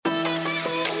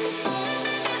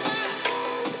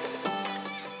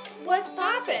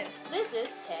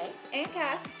and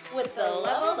Cass with the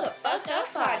Level the Fuck Up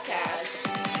podcast.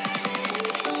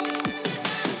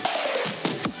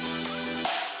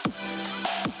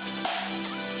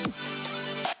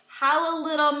 Hello,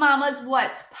 little mamas.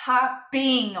 What's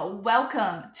popping?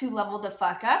 Welcome to Level the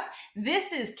Fuck Up.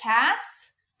 This is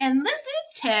Cass. And this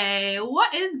is Tay.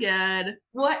 What is good?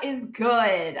 What is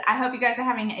good? I hope you guys are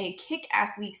having a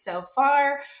kick-ass week so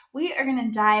far. We are going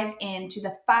to dive into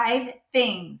the 5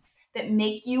 things that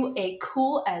make you a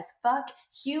cool as fuck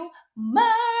human.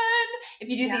 If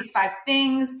you do these 5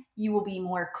 things, you will be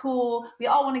more cool. We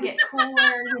all want to get cooler,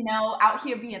 out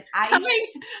here being ice.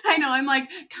 I know. I'm like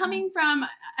coming from,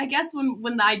 I guess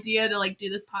when the idea to like do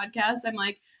this podcast, I'm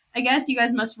like, I guess you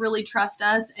guys must really trust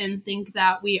us and think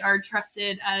that we are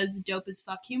trusted as dope as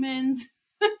fuck humans.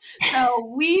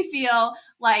 So we feel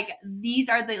like these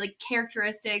are the like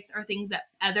characteristics or things that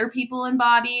other people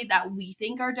embody that we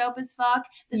think are dope as fuck.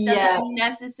 This doesn't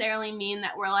necessarily mean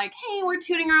that we're like, hey, we're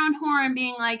tooting our own horn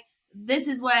being like, this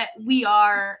is what we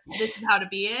are. This is how to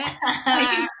be it.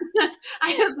 I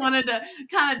just wanted to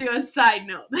kind of do a side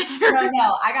note there.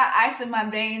 No, I got ice in my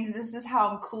veins. This is how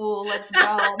I'm cool. Let's go.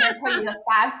 I'm going to tell you the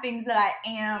 5 things that I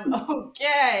am.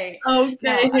 Okay. No,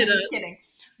 I'm just kidding.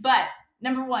 But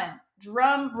number 1,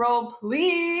 drum roll,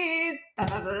 please.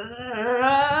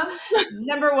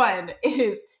 Number 1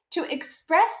 is to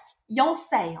express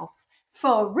yourself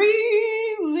freely.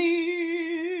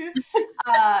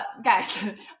 Guys,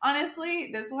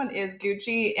 honestly, this one is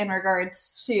Gucci in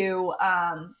regards to,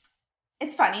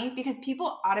 it's funny because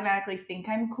people automatically think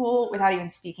I'm cool without even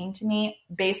speaking to me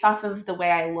based off of the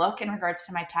way I look in regards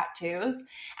to my tattoos.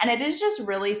 And it is just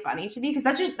really funny to me because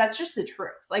that's just the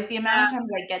truth. Like the amount of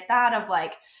times I get that of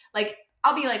like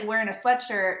I'll be like wearing a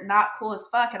sweatshirt, not cool as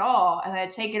fuck at all, and then I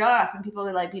take it off, and people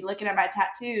will like be looking at my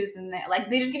tattoos, and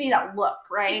they just give you that look,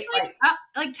 right?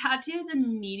 Like tattoos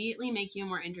immediately make you a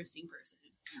more interesting person.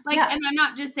 And I'm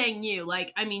not just saying you.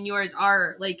 Like, I mean, yours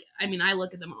are like. I mean, I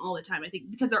look at them all the time. I think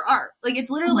because they're art. Like,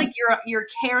 it's literally like you're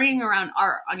carrying around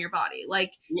art on your body.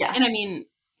 Like, and I mean,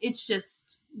 it's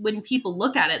just when people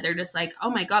look at it, they're just like, oh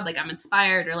my god, like I'm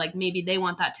inspired, or like maybe they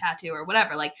want that tattoo or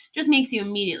whatever. Like, just makes you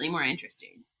immediately more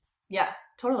interesting. Yeah,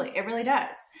 totally. It really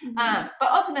does. Mm-hmm.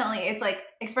 But ultimately, it's like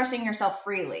expressing yourself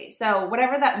freely. So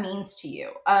whatever that means to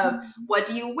you of what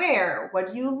do you wear? What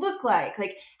do you look like?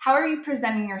 Like, how are you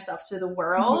presenting yourself to the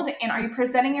world? And are you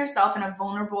presenting yourself in a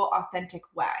vulnerable, authentic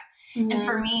way? And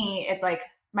for me, it's like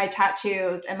my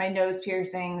tattoos and my nose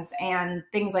piercings and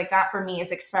things like that for me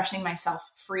is expressing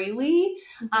myself freely.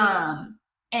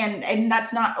 And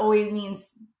that's not always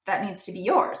means that needs to be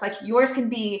yours. Like yours could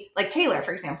be like Taylor,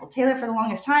 for example. Taylor for the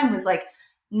longest time was like,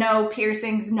 no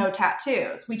piercings, no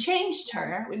tattoos. We changed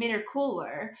her. We made her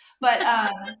cooler. But well,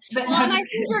 and I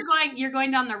think you're going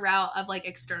down the route of like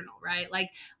external, right? Like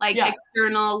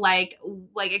external, like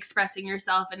expressing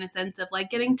yourself in a sense of like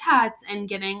getting tats and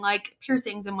getting like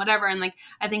piercings and whatever. And like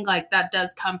I think like that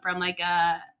does come from like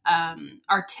a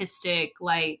artistic,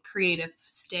 like creative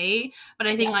state. But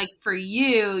I think like for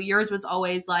you, yours was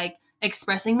always like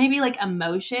expressing maybe like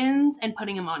emotions and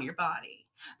putting them on your body.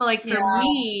 But like for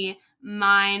me,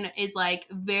 mine is like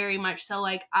very much so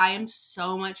like I am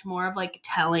so much more of like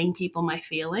telling people my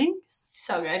feelings.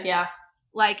 So good, yeah.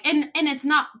 Like and it's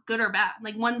not good or bad.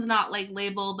 Like one's not like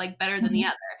labeled like better than the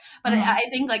other. But I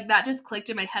think like that just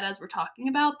clicked in my head as we're talking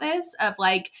about this of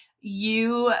like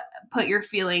you put your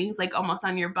feelings like almost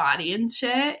on your body and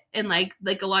shit, and like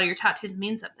a lot of your tattoos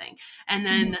mean something. And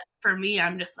then for me,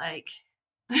 I'm just like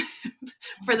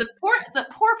for the poor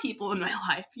people in my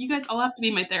life, you guys all have to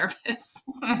be my therapist.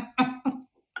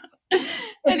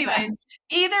 Anyways,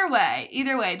 either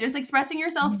way, just expressing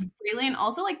yourself freely and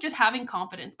also like just having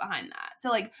confidence behind that. So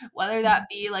like whether that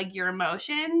be like your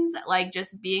emotions, like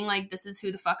just being like, this is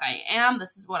who the fuck I am,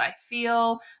 this is what I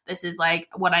feel, this is like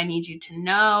what I need you to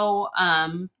know.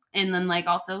 And then like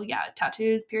also,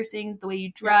 tattoos, piercings, the way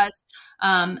you dress,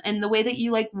 and the way that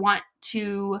you like want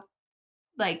to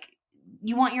like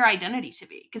you want your identity to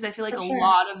be, because I feel like a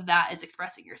lot of that is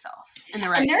expressing yourself in the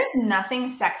right. And there's nothing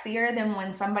sexier than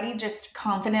when somebody just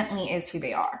confidently is who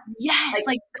they are. Yes,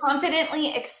 like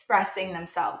confidently expressing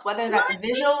themselves, whether that's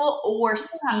visual or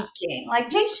speaking. Like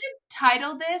just we should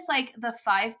title this like the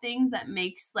 5 things that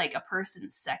makes like a person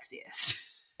sexiest.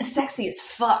 Sexy as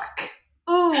fuck.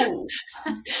 Ooh.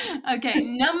 Okay,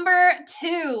 number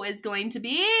 2 is going to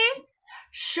be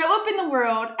show up in the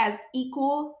world as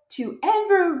equal to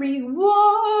everyone.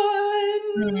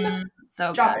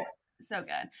 So Drop good. So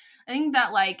good. I think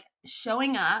that like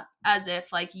showing up as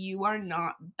if like you are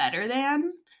not better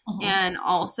than, and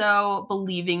also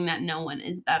believing that no one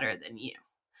is better than you.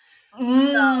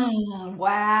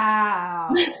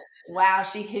 Wow. Wow,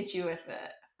 she hit you with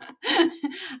it.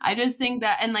 I just think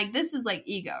that, and like, this is like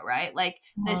ego, right? Like,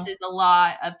 this is a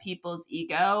lot of people's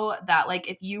ego that, like,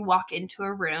 if you walk into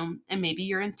a room and maybe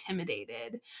you're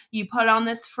intimidated, you put on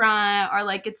this front, or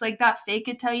like, it's like that fake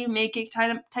it till you make it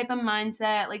type of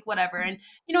mindset, like, whatever. And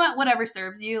you know what? Whatever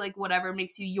serves you, like, whatever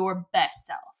makes you your best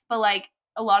self. But like,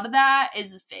 a lot of that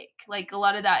is fake. Like, a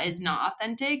lot of that is not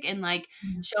authentic, and like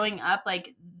showing up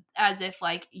like as if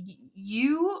like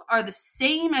you are the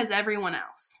same as everyone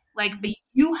else. Like, but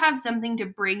you have something to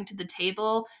bring to the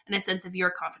table in a sense of your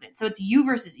confidence. So it's you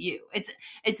versus you.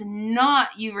 It's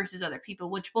not you versus other people,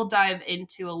 which we'll dive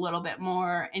into a little bit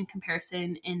more in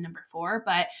comparison in number 4.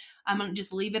 But I'm going to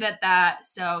just leave it at that.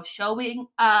 So showing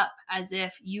up as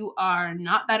if you are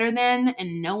not better than,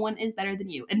 and no one is better than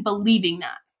you, and believing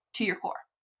that to your core.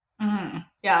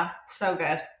 Yeah, so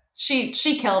good. She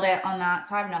killed it on that,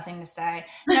 so I have nothing to say.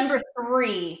 Number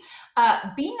 3,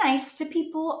 be nice to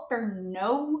people for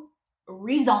no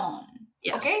reason.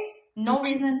 Yes. Okay? No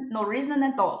reason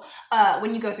at all.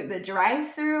 When you go through the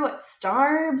drive-through at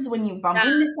Starbucks, when you bump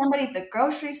into somebody at the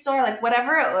grocery store, like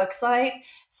whatever it looks like,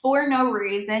 for no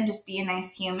reason, just be a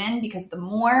nice human, because the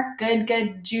more good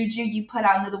juju you put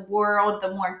out into the world,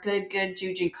 the more good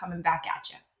juju coming back at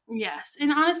you. Yes.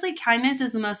 And honestly, kindness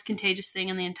is the most contagious thing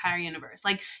in the entire universe.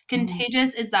 Like,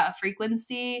 contagious is that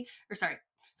frequency, or sorry.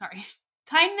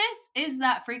 Kindness is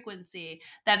that frequency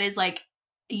that is like,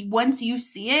 once you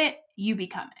see it, you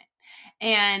become it.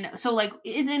 And so like,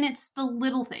 and it's the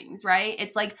little things, right?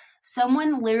 It's like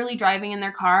someone literally driving in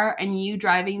their car and you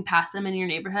driving past them in your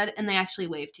neighborhood, and they actually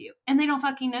wave to you and they don't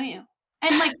fucking know you.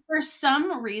 And like, for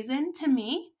some reason, to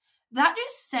me, that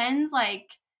just sends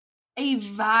like a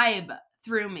vibe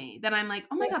through me that I'm like,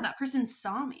 oh my God, that person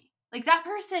saw me. Like, that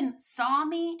person saw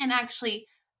me and actually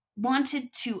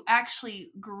wanted to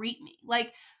actually greet me.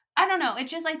 Like, I don't know.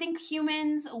 It's just, I think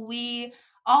humans,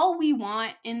 all we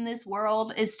want in this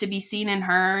world is to be seen and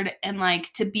heard, and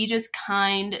like to be just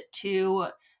kind to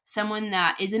someone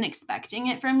that isn't expecting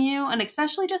it from you. And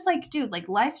especially just like, dude, like,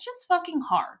 life's just fucking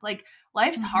hard. Like,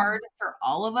 life's hard for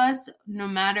all of us, no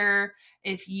matter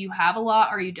if you have a lot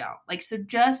or you don't. Like, so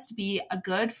just be a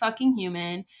good fucking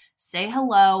human. Say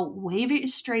hello, wave at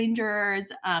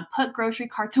strangers, put grocery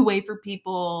carts away for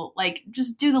people. Like,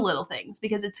 just do the little things,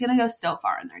 because it's going to go so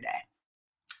far in their day.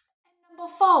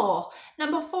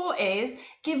 Number four is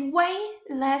give way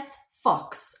less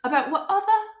fucks about what other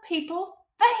people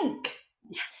think.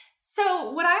 Yeah.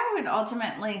 So what I would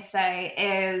ultimately say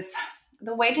is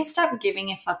the way to stop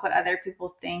giving a fuck what other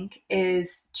people think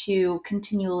is to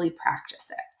continually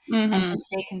practice it and to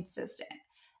stay consistent.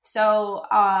 So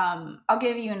I'll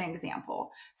give you an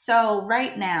example. So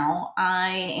right now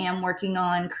I am working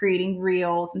on creating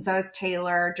reels, and so is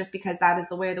Taylor, just because that is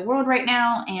the way of the world right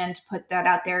now, and to put that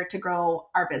out there to grow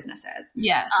our businesses.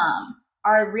 Yes.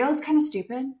 Are reels kind of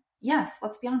stupid? Yes,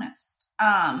 let's be honest.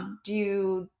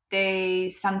 Do they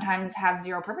sometimes have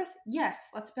zero purpose? Yes,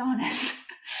 let's be honest.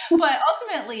 But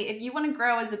ultimately, if you want to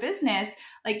grow as a business,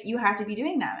 like, you have to be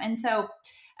doing them. And so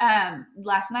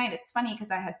last night, it's funny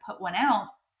because I had put one out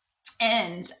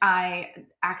and I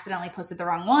accidentally posted the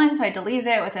wrong one. So I deleted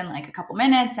it within like a couple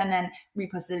minutes and then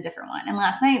reposted a different one. And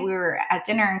last night we were at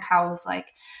dinner and Kyle was like,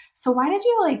 so why did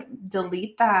you like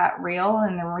delete that reel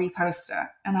and then repost it?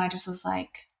 And I just was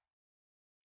like,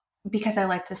 because I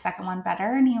liked the second one better.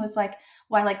 And he was like,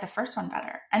 well, I like the first one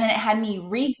better. And then it had me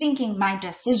rethinking my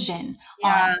decision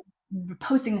on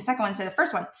posting the second one instead of the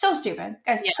first one. So stupid,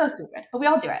 guys. So stupid. But we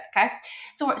all do it. Okay.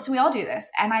 So we all do this.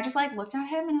 And I just like looked at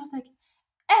him and I was like,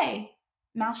 A,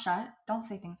 mouth shut. Don't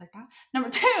say things like that. Number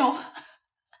 2,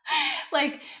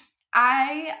 like,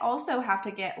 I also have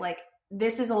to get like,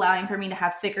 this is allowing for me to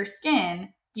have thicker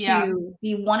skin to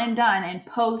be one and done and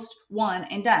post one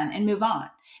and done and move on.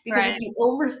 Because if you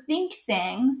overthink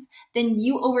things, then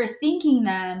you overthinking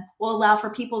them will allow for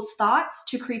people's thoughts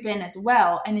to creep in as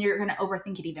well. And then you're going to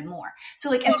overthink it even more. So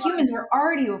like, as humans, we're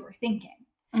already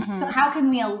overthinking. So how can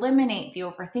we eliminate the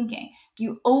overthinking?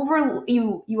 You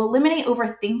eliminate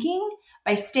overthinking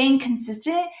by staying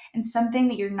consistent in something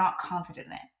that you're not confident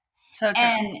in. So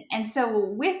and so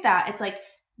with that, it's like,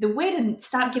 the way to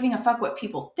stop giving a fuck what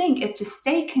people think is to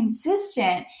stay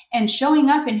consistent and showing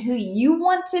up in who you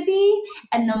want to be.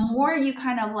 And the more you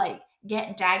kind of like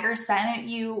get daggers sent at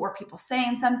you, or people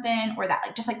saying something, or that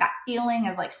like, just like that feeling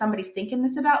of like, somebody's thinking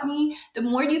this about me, the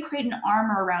more you create an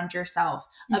armor around yourself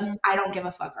of I don't give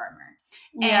a fuck armor.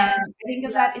 And I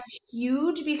think that is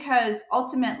huge, because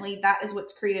ultimately that is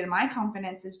what's created my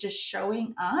confidence, is just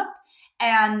showing up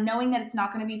and knowing that it's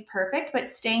not going to be perfect, but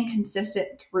staying consistent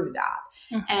through that.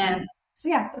 And So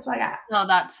yeah, that's what I got. Oh,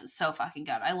 that's so fucking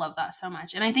good. I love that so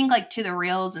much. And I think like to the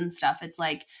reels and stuff, it's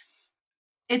like,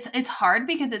 it's hard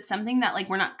because it's something that like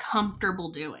we're not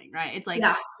comfortable doing, right? It's like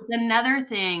it's another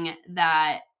thing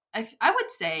that I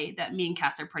would say that me and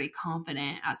Cass are pretty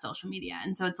confident at social media.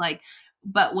 And so it's like,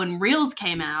 but when reels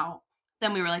came out,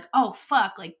 then we were like, oh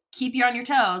fuck, like keep you on your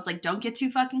toes, like don't get too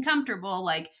fucking comfortable,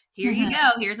 like here you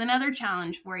go, here's another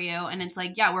challenge for you. And it's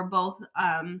like, yeah, we're both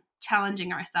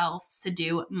challenging ourselves to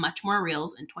do much more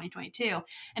reels in 2022.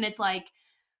 And it's like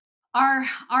our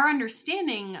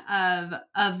understanding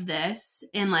of this,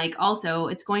 and like also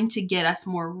it's going to get us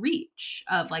more reach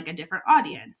of like a different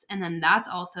audience, and then that's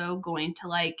also going to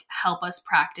like help us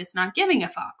practice not giving a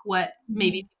fuck what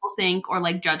maybe people think, or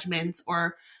like judgments,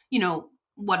 or you know,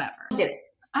 whatever.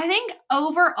 I think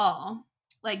overall,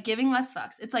 like giving less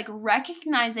fucks, it's like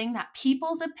recognizing that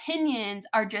people's opinions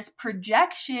are just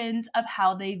projections of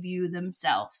how they view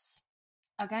themselves.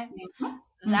 Okay.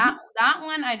 That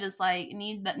one I just like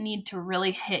need to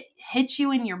really hit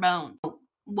you in your bones,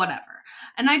 whatever.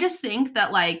 And I just think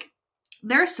that like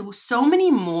there's so many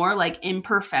more like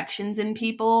imperfections in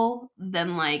people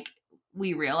than like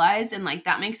we realize, and like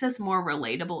that makes us more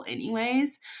relatable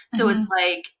anyways. So it's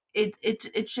like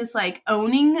it's just like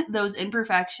owning those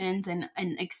imperfections and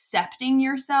accepting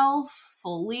yourself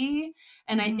fully.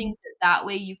 And I think that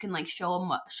way you can like show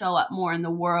up more in the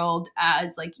world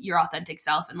as like your authentic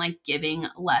self, and like giving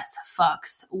less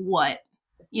fucks what,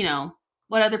 you know,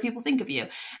 what other people think of you. And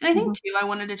I think too, I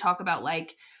wanted to talk about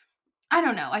like, I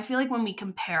don't know, I feel like when we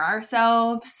compare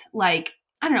ourselves, like,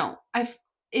 I don't know,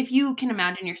 if you can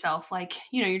imagine yourself, like,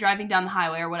 you know, you're driving down the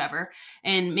highway or whatever,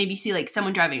 and maybe see like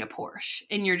someone driving a Porsche,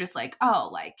 and you're just like, oh,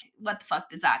 like, what the fuck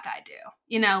does that guy do?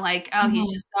 You know, like, oh, he's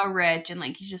just so rich, and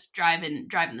like, he's just driving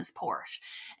this Porsche.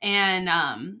 And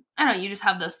I don't know, you just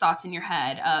have those thoughts in your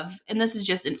head of, and this is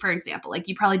just, for example, like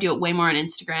you probably do it way more on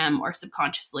Instagram or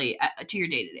subconsciously to your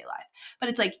day-to-day life. But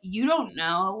it's like, you don't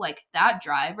know, like that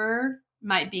driver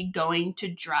might be going to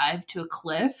drive to a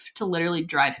cliff to literally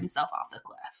drive himself off the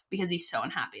cliff because he's so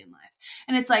unhappy in life.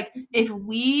 And it's like, if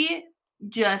we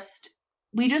just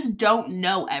don't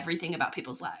know everything about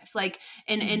people's lives. Like,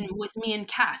 and with me and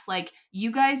Cass, like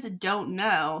you guys don't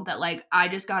know that like I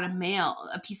just got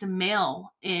a piece of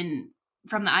mail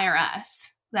from the IRS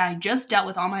that I just dealt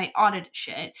with all my audit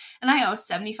shit, and I owe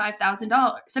 $7,500.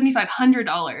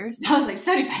 I was like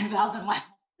 75,000. Wow.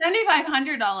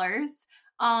 $7,500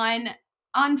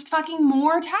 on fucking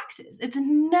more taxes. It's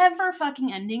never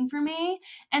fucking ending for me.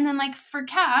 And then like for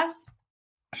Cass,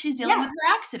 she's dealing with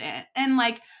her accident, and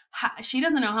like she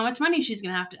doesn't know how much money she's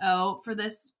gonna have to owe for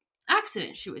this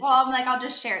accident she was I'm like, I'll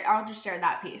just share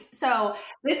that piece. So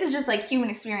this is just like human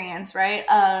experience, right?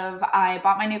 Of I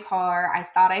bought my new car. I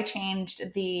thought I changed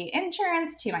the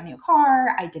insurance to my new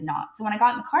car. I did not. So when I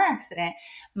got in the car accident,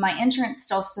 my insurance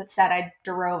still said I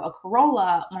drove a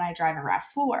Corolla when I drive a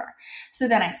RAV4. So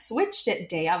then I switched it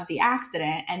day of the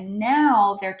accident, and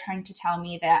now they're trying to tell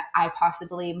me that I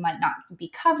possibly might not be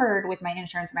covered with my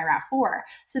insurance in my RAV4.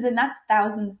 So then that's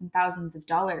thousands and thousands of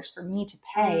dollars for me to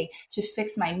pay to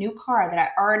fix my new car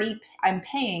that I'm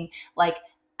paying, like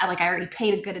I already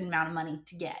paid a good amount of money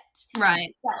to get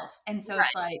itself. And so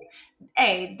it's like,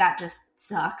 A, that just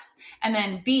sucks. And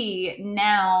then B,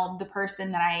 now the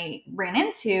person that I ran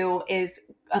into is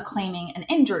claiming an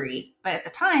injury, but at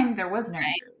the time there was no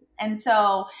injury. And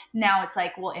so now it's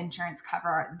like, will insurance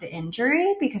cover the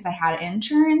injury because I had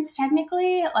insurance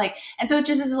technically? Like, and so it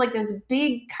just is like this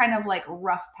big kind of like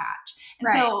rough patch. And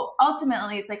so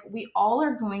ultimately it's like, we all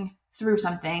are going through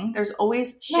something. There's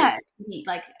always shit to be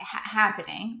like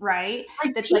happening, right?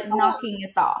 Like that's people, like knocking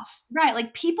us off. Right.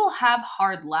 Like people have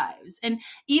hard lives, and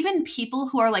even people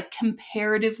who are like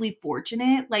comparatively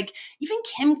fortunate, like even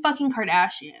Kim fucking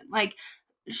Kardashian, like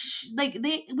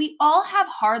we all have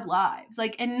hard lives,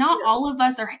 like, and not all of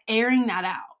us are airing that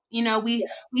out. You know, we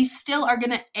still are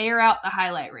going to air out the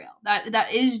highlight reel.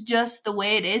 That is just the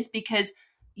way it is, because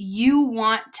you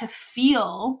want to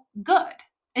feel good.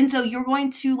 And so you're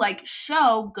going to like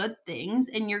show good things,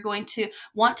 and you're going to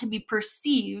want to be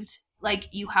perceived like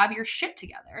you have your shit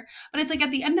together. But it's like,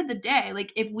 at the end of the day,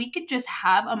 like if we could just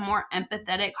have a more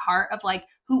empathetic heart of like,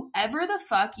 whoever the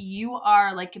fuck you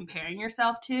are like comparing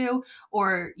yourself to,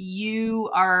 or you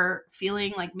are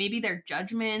feeling like maybe their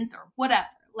judgments or whatever,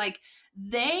 like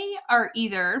they are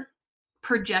either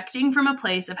projecting from a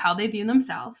place of how they view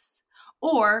themselves,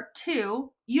 or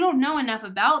two, you don't know enough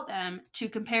about them to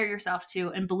compare yourself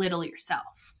to and belittle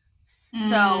yourself.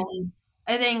 So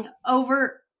I think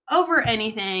over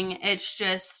anything, it's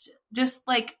just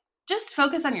like just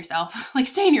focus on yourself, like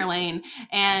stay in your lane.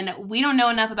 And we don't know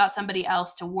enough about somebody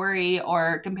else to worry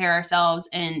or compare ourselves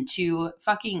and to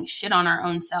fucking shit on our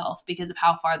own self because of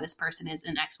how far this person is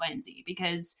in X, Y, and Z,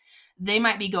 because they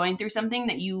might be going through something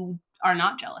that you are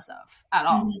not jealous of at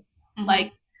all. Mm-hmm.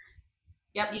 Like,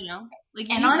 yep. You know, like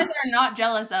and you guys are not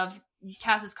jealous of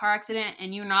Cass's car accident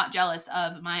and you're not jealous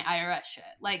of my IRS shit.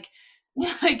 Like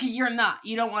you're not,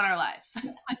 you don't want our lives.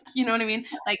 Like, you know what I mean?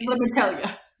 Like, let me tell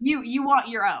you want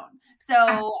your own.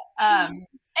 So,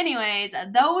 anyways,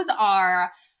 those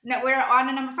are. No, we're on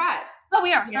to number 5. Oh,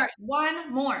 we are. Sorry.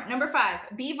 One more. Number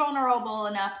 5. Be vulnerable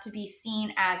enough to be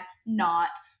seen as not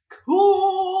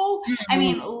cool. Mm-hmm. I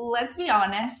mean, let's be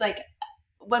honest. Like,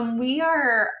 when we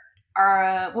are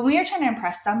trying to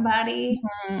impress somebody,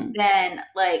 then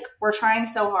like we're trying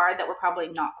so hard that we're probably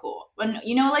not cool. When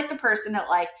like the person that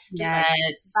like just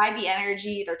like vibey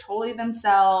energy, they're totally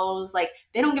themselves. Like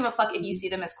they don't give a fuck if you see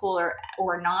them as cool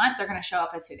or not. They're gonna show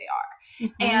up as who they are.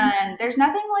 Mm-hmm. And there's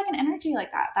nothing like an energy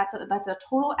like that. That's a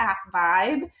total ass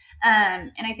vibe.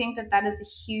 And I think that is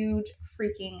a huge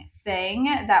freaking thing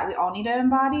that we all need to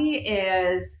embody.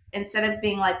 Is instead of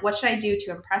being like, what should I do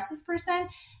to impress this person?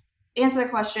 Answer the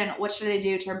question, what should I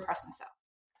do to impress myself?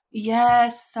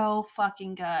 Yes, so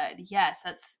fucking good. Yes,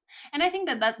 and I think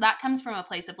that comes from a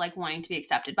place of like wanting to be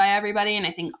accepted by everybody. And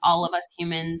I think all of us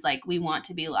humans, like we want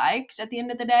to be liked at the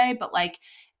end of the day. But like,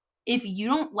 if you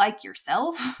don't like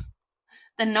yourself,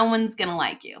 then no one's going to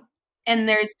like you. And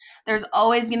there's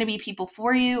always going to be people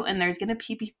for you and there's going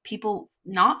to be people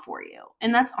not for you.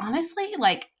 And that's honestly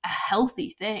like a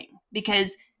healthy thing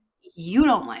because you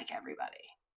don't like everybody.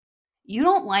 You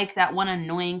don't like that one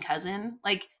annoying cousin,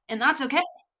 like, and that's okay.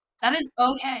 That is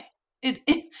okay. It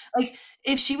like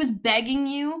if she was begging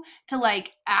you to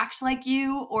like act like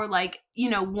you or like,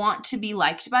 want to be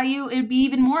liked by you, it'd be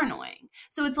even more annoying.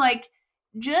 So it's like,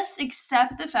 just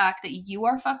accept the fact that you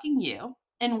are fucking you.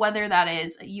 And whether that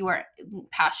is you are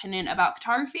passionate about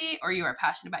photography or you are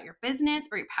passionate about your business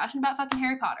or you're passionate about fucking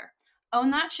Harry Potter,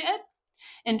 own that shit.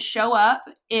 And show up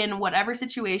in whatever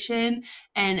situation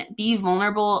and be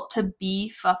vulnerable to be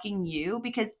fucking you,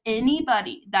 because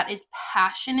anybody that is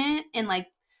passionate and like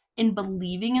in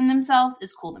believing in themselves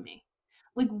is cool to me.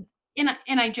 Like,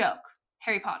 and I joke,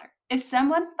 Harry Potter. If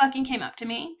someone fucking came up to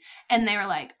me and they were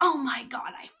like, oh my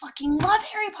God, I fucking love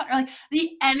Harry Potter. Like the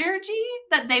energy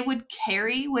that they would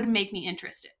carry would make me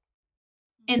interested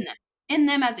in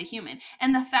them as a human.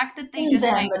 And the fact that they just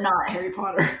them, but not Harry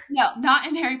Potter. No, not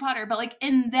in Harry Potter, but like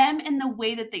in them and the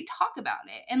way that they talk about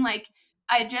it. And like,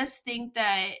 I just think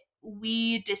that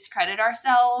we discredit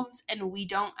ourselves and we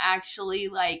don't actually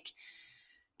like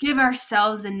give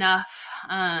ourselves enough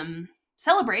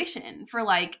celebration for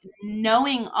like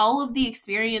knowing all of the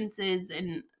experiences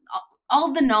and all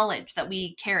of the knowledge that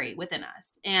we carry within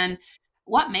us and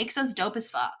what makes us dope as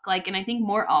fuck. Like, and I think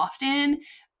more often,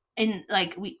 and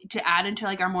like to add into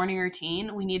like our morning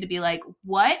routine, we need to be like,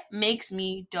 what makes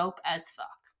me dope as fuck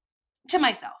to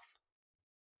myself,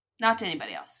 not to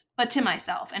anybody else, but to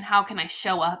myself. And how can I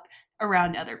show up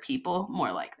around other people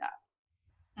more like that?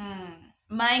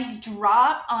 Mic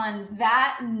drop on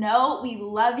that note. We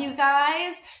love you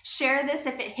guys. Share this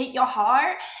if it hit your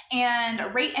heart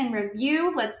and rate and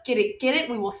review. Let's get it.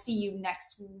 We will see you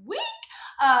next week.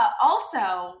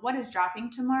 Also, what is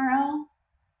dropping tomorrow?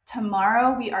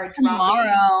 Tomorrow we are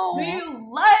dropping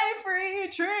life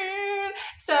retreat.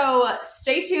 So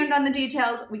stay tuned on the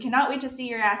details. We cannot wait to see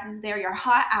your asses there, your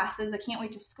hot asses. I can't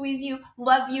wait to squeeze you,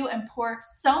 love you, and pour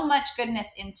so much goodness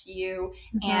into you.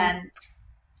 Mm-hmm. And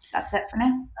that's it for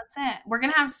now. That's it. We're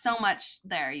going to have so much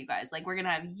there, you guys. Like, we're going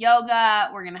to have yoga.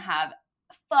 We're going to have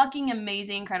fucking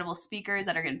amazing, incredible speakers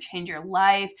that are going to change your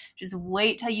life. Just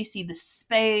wait till you see the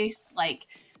space. Like,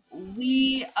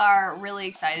 we are really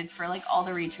excited for like all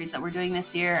the retreats that we're doing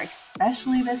this year,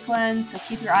 especially this one. So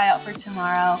keep your eye out for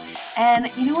tomorrow.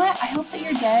 And you know what? I hope that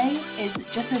your day is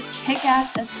just as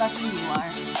kick-ass as fucking you are.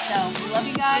 So we love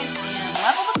you guys and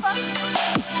level the fuck.